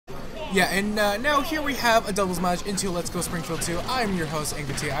Yeah, and now here we have a doubles match into Let's Go Springfield 2. I'm your host,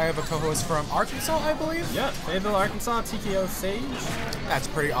 Angry T. I have a co-host from Arkansas, I believe? Yeah, Fayetteville, Arkansas, TKO Sage. That's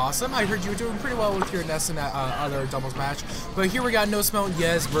pretty awesome. I heard you were doing pretty well with your nest in that other doubles match. But here we got NoSmo,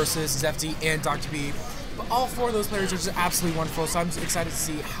 Yez versus Zefty and Dr. B. But all four of those players are just absolutely wonderful, so I'm just excited to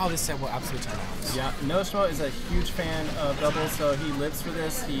see how this set will absolutely turn out. Yeah, NoSmo is a huge fan of doubles, so he lives for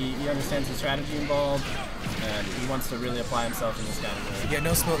this. He understands the strategy involved, and he wants to really apply himself in this category. Yeah,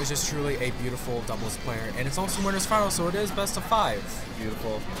 NoSmo is just truly a beautiful doubles player, and it's also winners final, so it is best of 5.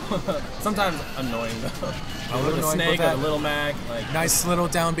 Beautiful. Sometimes annoying though. A little with a snake or a little mag. Like nice little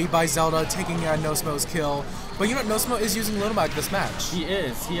down B by Zelda, taking NoSmo's kill. But you know, NoSmo is using Little Mag this match. He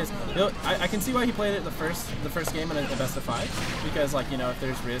is. He is. I can see why he played it the first game in a best of 5, because like, you know, if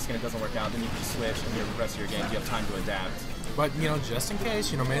there's risk and it doesn't work out, then you can switch and the rest of your game you have time to adapt. But you know, just in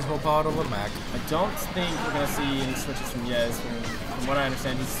case, you know, may as well pull out a Little Mag. I don't think we're gonna see any switches from Yez. From what I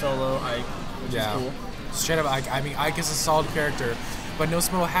understand, he's solo Ike, which is cool. Straight up Ike. I mean, Ike is a solid character, but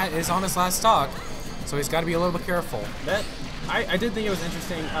NoSmo is on his last stock, so he's got to be a little bit careful. I did think it was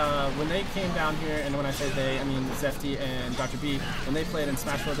interesting when they came down here, and when I say they, I mean Zefty and Dr. B, when they played in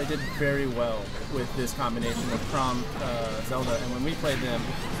Smash 4, they did very well with this combination of Prom, Zelda, and when we played them,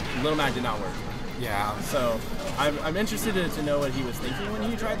 Little Mag did not work. Yeah. So I'm interested to know what he was thinking when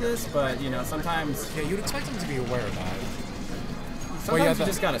he tried this, but you know, sometimes... Yeah, you'd expect him to be aware of that. Sometimes you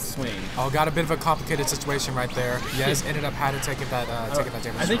just gotta swing. Oh, got a bit of a complicated situation right there. Yes, ended up had to take that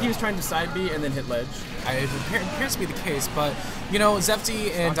damage. I think he was trying to side B and then hit ledge. It appears to be the case, but you know,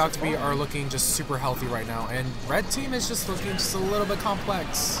 Zefty and Dr. B are looking just super healthy right now, and red team is just looking just a little bit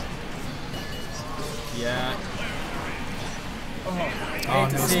complex. Yeah. Oh,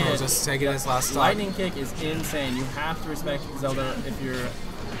 NoSmo just taking his last stop. Lightning kick is insane. You have to respect Zelda. If you're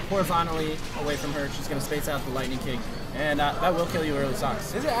horizontally away from her, she's gonna space out the lightning kick, and that will kill you early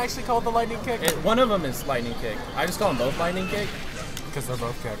stocks. Is it actually called the lightning kick? One of them is lightning kick. I just call them both lightning kick. Because they're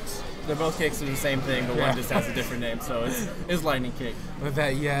both kicks. They're both kicks are the same thing, but one just has a different name, so it's lightning kick. With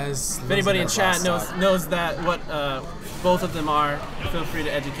that, yes. If anybody in chat knows that what both of them are, feel free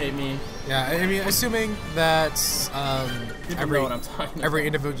to educate me. Yeah, I mean, assuming that every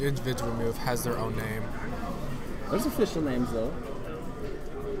individual move has their own name. There's official names though.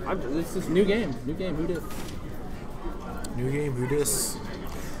 This is new game. Who dis? New game, who dis?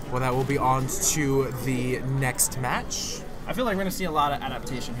 Well, that will be on to the next match. I feel like we're going to see a lot of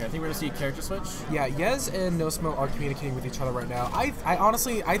adaptation here. I think we're going to see a character switch. Yeah, Yez and NoSmo are communicating with each other right now. I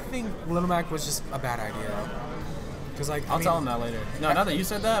honestly think Little Mac was just a bad idea. Because like I'll tell him that later. No, not that you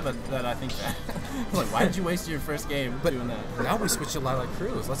said that, but that I think that. Like, why did you waste your first game doing that? Now we switch to Lila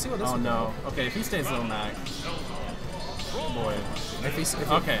Cruz. Let's see what this is. Oh no. Okay, if he stays Little Mac. Boy.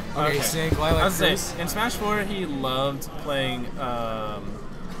 Okay, saying Lila Cruz. In Smash 4, he loved playing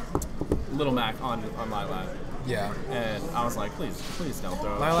Little Mac on Lilac. Yeah. And I was like, please don't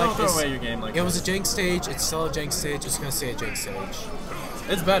throw away your game like that. It was a jank stage. It's still a jank stage. Just gonna say a jank stage.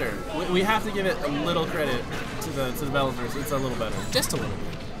 It's better. We have to give it a little credit to the developers. It's a little better. Just a little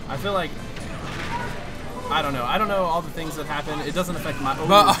bit. I feel like I don't know all the things that happen. It doesn't affect my.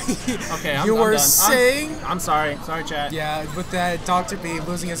 Okay, I'm were done. saying. I'm sorry, chat. Yeah, with that Dr. B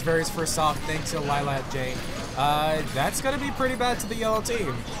losing his very first stock thanks to Lilac Jane. That's gonna be pretty bad to the yellow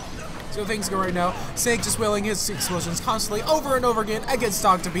team. So things go right now. Snake just wailing his explosions constantly over and over again against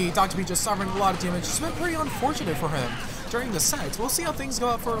Dr. B. Dr. B just suffering a lot of damage. It's been pretty unfortunate for him during the set. We'll see how things go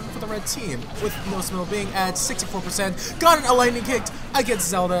out for the red team, with NoSmo being at 64%. Got a lightning kick against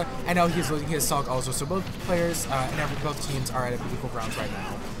Zelda, and now he's losing his stock also. So both players and both teams are at equal grounds right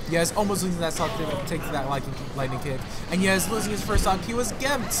now. Yez almost losing that stock to take that lightning kick, and Yez losing his first stock. He was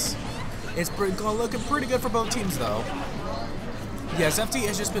gimped. It's looking pretty good for both teams though. Yeah, Zefty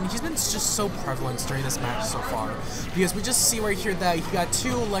has he's been just so prevalent during this match so far. Because we just see right here that he got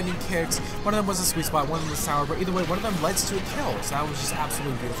 2 lightning kicks. One of them was a sweet spot, one of them was sour, but either way, one of them led to a kill. So that was just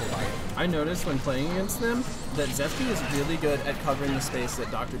absolutely beautiful by him. I noticed when playing against them that Zefty is really good at covering the space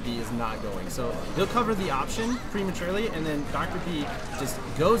that Dr. B is not going. So he'll cover the option prematurely, and then Dr. B just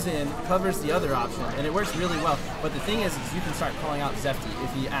goes in, covers the other option, and it works really well. But the thing is you can start calling out Zefty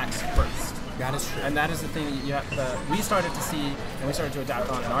if he acts first. That is true. And that is the thing that we started to see, and we started to adapt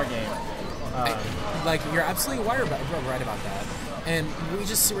on in our game. Like, you're absolutely right about that. And we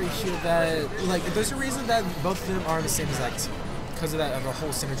just see right here that, like, there's a reason that both of them are on the same exact team. Because of the whole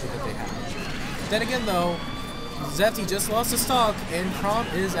synergy that they have. Then again, though, Zefty just lost his stock, and Prom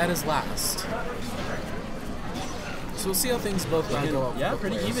is at his last. So we'll see how things both go up. Yeah,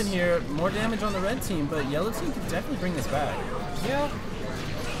 pretty even here. More damage on the red team, but yellow team can definitely bring this back. Yeah.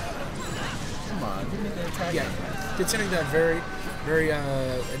 Come on, give me the attack. Yeah, considering that very Very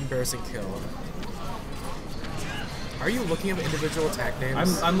embarrassing kill. Are you looking at individual attack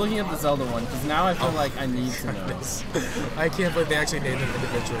names? I'm looking at the Zelda one because now I feel like I need to know. I can't believe they actually named them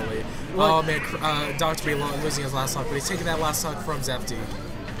individually. Oh man, Dr. B losing his last stock, but he's taking that last stock from Zefty.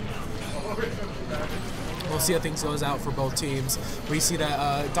 We'll see how things goes out for both teams. We see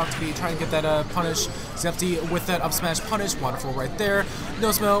that Dr. B trying to get that punish. Zefty with that up smash punish. Wonderful right there.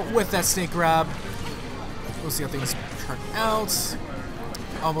 NoSmo with that snake grab. We'll see how things turn out.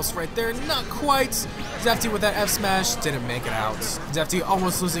 Almost right there, not quite. Zefty with that F smash, didn't make it out. Zefty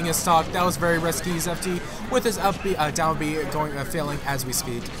almost losing his stock. That was very risky. Zefty with his up B, down B going failing as we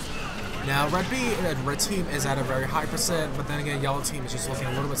speak. Now red team is at a very high percent, but then again yellow team is just looking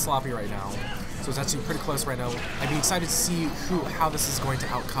a little bit sloppy right now. So it's actually pretty close right now. I'd be excited to see how this is going to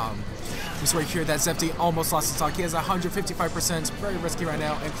outcome. We see right here that Zefty almost lost his stock. He has 155%, very risky right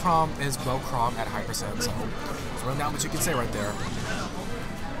now, and Crom is Crom at high percent. So there's not much you can say right there.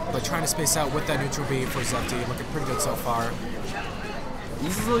 But trying to space out with that neutral B for Zefty, looking pretty good so far.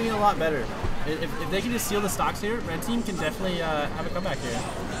 This is looking a lot better. If they can just steal the stocks here, red team can definitely have a comeback here.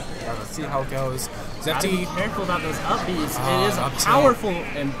 Yeah, let's see how it goes. Zefty, be careful about those up Bs. It is a up powerful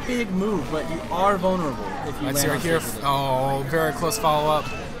and big move, but you are vulnerable if you land see right on here. Oh, very close follow-up.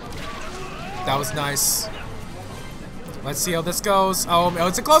 That was nice. Let's see how this goes. Oh,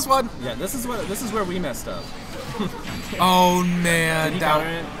 it's a close one. Yeah, this is where we messed up. Oh man,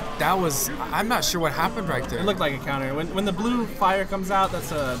 that was. I'm not sure what happened right there. It looked like a counter. When the blue fire comes out, that's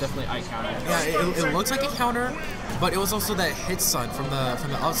definitely eye counter. Yeah, it looks like a counter, but it was also that hit stun from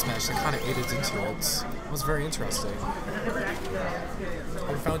the up smash that kind of aided into it. It was very interesting. Have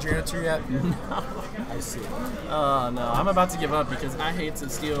you found your answer yet? No. I see. Oh no, I'm about to give up because I hate to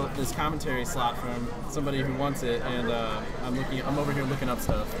steal this commentary slot from somebody who wants it, and I'm over here looking up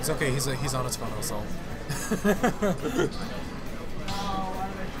stuff. It's okay. He's on his phone also.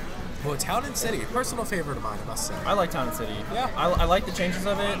 Well, Town and City, personal favorite of mine, I must say. I like Town and City. Yeah. I like the changes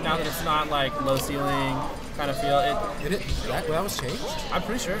of it now that it's not like low ceiling kind of feel. That was changed? I'm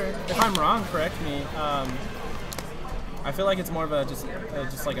pretty sure. If I'm wrong, correct me. I feel like it's more of a just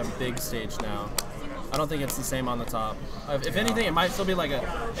like a big stage now. I don't think it's the same on the top. If anything, it might still be like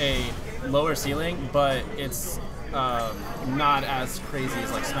a lower ceiling, but it's not as crazy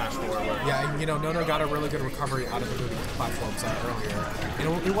as like Smash 4 was. Yeah, and Nono got a really good recovery out of the moving platforms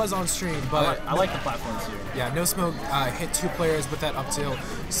earlier. It was on stream, but I like the platforms here. Yeah, NoSmo hit 2 players with that up tilt.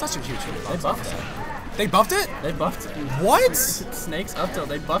 Such a huge hit. They buffed it. They buffed it? They buffed it. What? Snake's up tilt.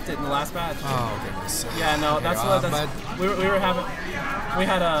 They buffed it in the last match. Oh goodness. Yeah, no, we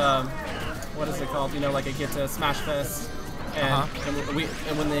had a what is it called? Like a get to Smash Fest. And,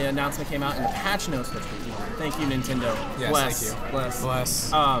 and when the announcement came out and the patch notes, thank you Nintendo. Yes,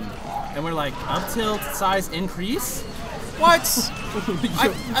 bless. And we're like, up tilt size increase? What?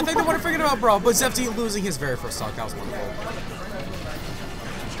 I think they would have figured it out, bro. But Zefty losing his very first stock, that was wonderful.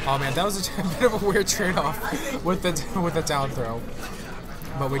 Oh man, that was a bit of a weird trade-off with the down throw.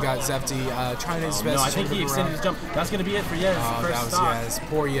 But we got Zefty trying his best. No, I think he extended his jump. That's gonna be it for Yez. Oh, that was Yez.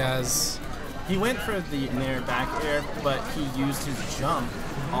 Poor Yez. He went for the nair back air, but he used his jump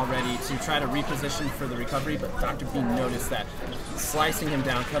already to try to reposition for the recovery, but Dr. B noticed that, slicing him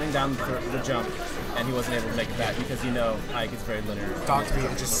down, cutting down the jump, and he wasn't able to make it back because Ike is very linear. Dr. B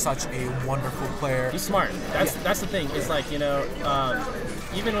is just such a wonderful player. He's smart. That's the thing. It's like,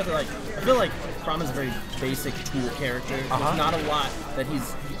 even with I feel like Crom is a very basic tool character. There's not a lot that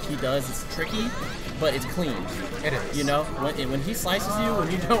he does. It's tricky, but it's clean. It is. When he slices you,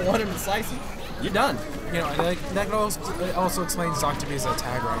 when you don't want him to slice you, you're done. That also explains Dr. B's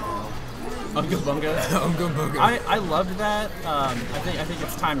tag right now. Unga Bunga. Unga Bunga. I loved that. I think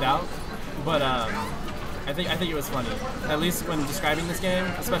it's timed out, but I think it was funny. At least when describing this game,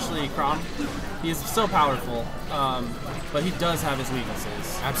 especially Crom, he's so powerful, but he does have his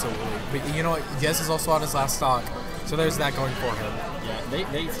weaknesses. Absolutely. But you know what? Yes is also on his last stock, so there's that going for him.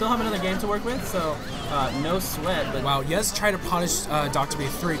 Yeah, they still have another game to work with, so no sweat. But wow, Yes tried to punish Dr. B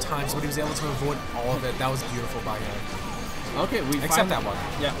 3 times, but he was able to avoid all of it. That was beautiful by him. Okay, except that one.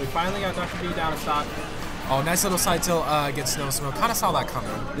 Yeah, we finally got Dr. B down a stock. Oh, nice little side tilt against NoSmo. Kind of saw that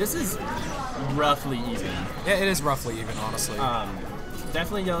coming. This is roughly even. Yeah, it is roughly even, honestly.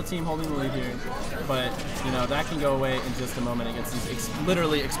 Definitely yellow team holding the lead here, but that can go away in just a moment against these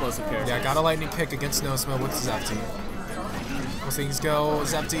literally explosive characters. Yeah, got a lightning kick against NoSmo with Zefty. We'll see things go.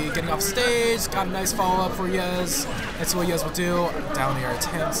 Zefty getting off stage, got a nice follow-up for Yez. That's what Yez will do. Down air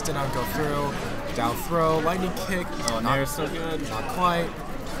attempts, did not go through. Down throw, lightning kick. Oh, nair is so good. Not quite.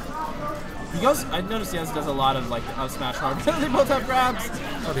 I noticed Yez does a lot of like the up smash hard. They both have grabs.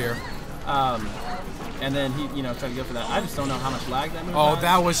 Oh dear. and then he, you know, tried to go for that. I just don't know how much lag that move Oh, has.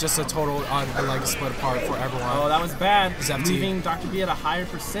 that was just a total like split apart for everyone. Oh, that was bad. Zefty. Leaving Dr. B at a higher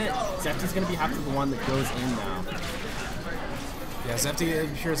percent. Zefty's going to be have to be the one that goes in now. Yeah, Zefty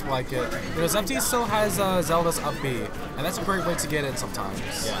appears like it. You know, Zefty still has Zelda's up B, and that's a great way to get in sometimes.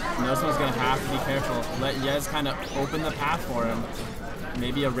 Yeah, NoSmo's going to have to be careful. Let Yez kind of open the path for him.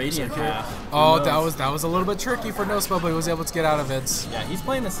 Maybe a Radiant path. Oh, that was a little bit tricky for NoSmo, but he was able to get out of it. Yeah, he's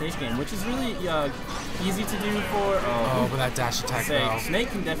playing the safe game, which is really easy to do for... Oh, but that dash attack, though. Snake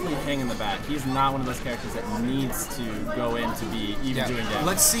can definitely hang in the back. He's not one of those characters that needs to go in to be even doing damage.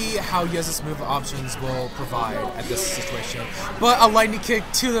 Let's see how Yez's move options will provide at this situation. But a lightning kick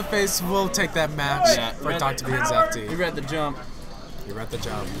to the face will take that match for Dr. B and Zefty. He read the jump. He read the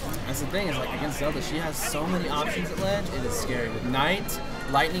jump. That's the thing, is like against Zelda, she has so many options at ledge, it is scary. With Knight,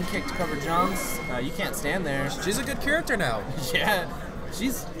 lightning kick to cover jumps, you can't stand there. She's a good character now. Yeah,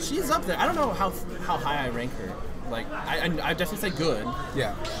 she's up there. I don't know how high I rank her. Like, I definitely say good.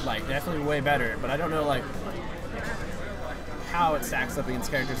 Yeah. Like, definitely way better, but I don't know, like, how it stacks up against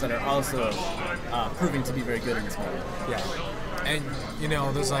characters that are also proving to be very good in this mode. Yeah. And, you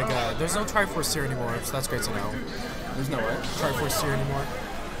know, there's like, there's no Triforce here anymore, so that's great to know. There's no what? Triforce here anymore.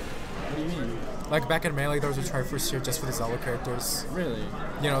 What do you mean? Like back in Melee, there was a Triforce tier just for the Zelda characters. Really?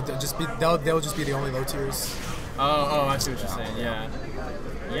 You know, they'll just be the only low tiers. Oh, I see what you're saying. Yeah.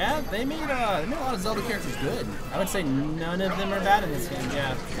 Yeah, they made a lot of Zelda characters good. I would say none of them are bad in this game.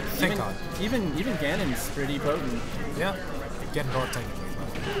 Yeah. Thank God. Even Ganon's pretty potent. Yeah. Ganondorf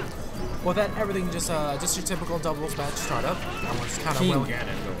technically. Well, then everything just your typical doubles match startup. I was kind of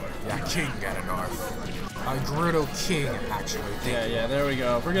Ganondorf. Yeah, King Ganondorf. Gerudo King, actually. Yeah, there we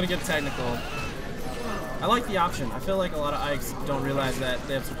go. We're gonna get technical. I like the option. I feel like a lot of Ikes don't realize that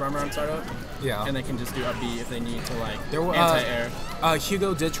they have super armor on startup. Yeah. And they can just do up B if they need to, like, anti-air.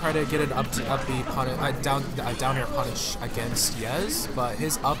 Hugo did try to get an up B punish, down air punish against Yez, but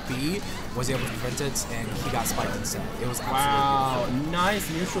his up B was able to prevent it, and he got spiked instead. It was absolutely beautiful. Nice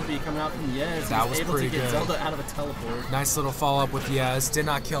neutral B coming out from Yez. That was able pretty to get good. Zelda out of a teleport. Nice little follow-up with Yez. Did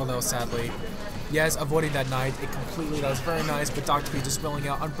not kill, though, sadly. Yez avoiding that Knight completely. That was very nice, but Dr. B just spilling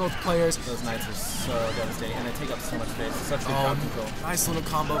out on both players. Those Knights are so devastating, and they take up so much space. It's such good crowd control. Nice little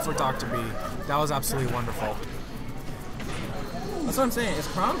combo for Dr. B. That was absolutely wonderful. That's what I'm saying. Is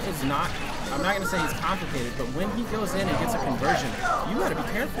Crom is not, I'm not going to say he's complicated, but when he goes in and gets a conversion, you got to be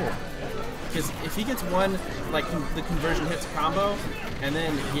careful. Because if he gets one, like the conversion hits combo, and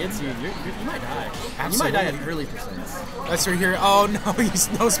then he hits you, you might die. Absolutely. You might die at early percents. Let's see here. Oh no,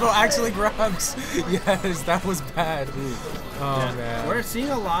 NoSmo actually grabs. Yes, that was bad. Oh man. We're seeing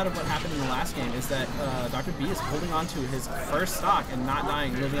a lot of what happened in the last game is that Dr. B is holding on to his first stock and not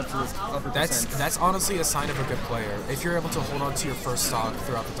dying, living up to his upper percents. That's honestly a sign of a good player. If you're able to hold on to your first stock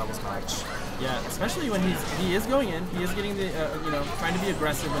throughout the doubles match. Yeah, especially when he is going in, he is getting the trying to be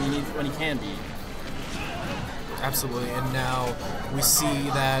aggressive when he can be. Absolutely, and now we see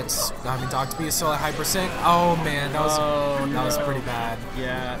that Dr. B is still at high percent. Oh man, that was pretty bad.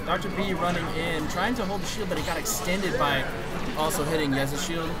 Yeah, Dr. B running in, trying to hold the shield, but it got extended by also hitting Yez's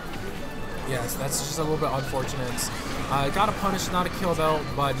shield. Yes, that's just a little bit unfortunate. Got a punish, not a kill though,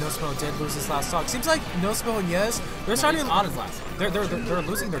 but NoSmo did lose his last stock. Seems like NoSmo and Yez, they're starting on his last. They're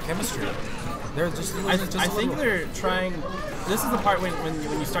losing their chemistry. They're just losing I think they're trying. This is the part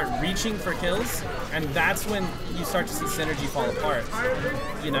when you start reaching for kills, and that's when you start to see synergy fall apart.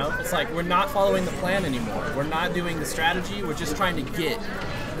 You know, it's like we're not following the plan anymore. We're not doing the strategy. We're just trying to get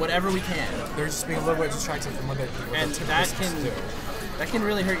whatever we can. They're just being a little bit distracted from what and that can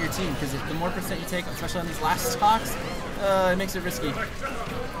really hurt your team because the more percent you take, especially on these last stocks, it makes it risky.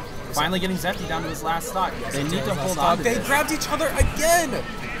 Finally getting Zefty down to his last stock. They need to hold on to this. They grabbed each other again!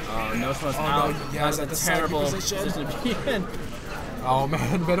 Oh, NoSmo's out. Yeah, that's a terrible position to be in. Oh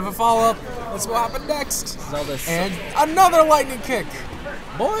man, bit of a follow-up. Let's see what happened next. Zelda and another lightning kick.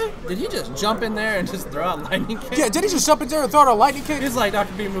 Boy, did he just jump in there and just throw out lightning kick? Yeah, did he just jump in there and throw out a lightning kick? He's like,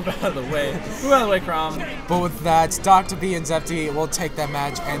 Dr. B, move out of the way. Move out of the way, Crom. But with that, Dr. B and Zefty will take that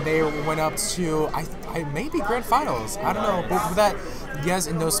match, and they went up to, maybe grand finals. I don't know. But with that, Yez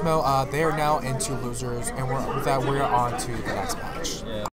and NoSmo, they are now into losers, and with that, we're on to the next match.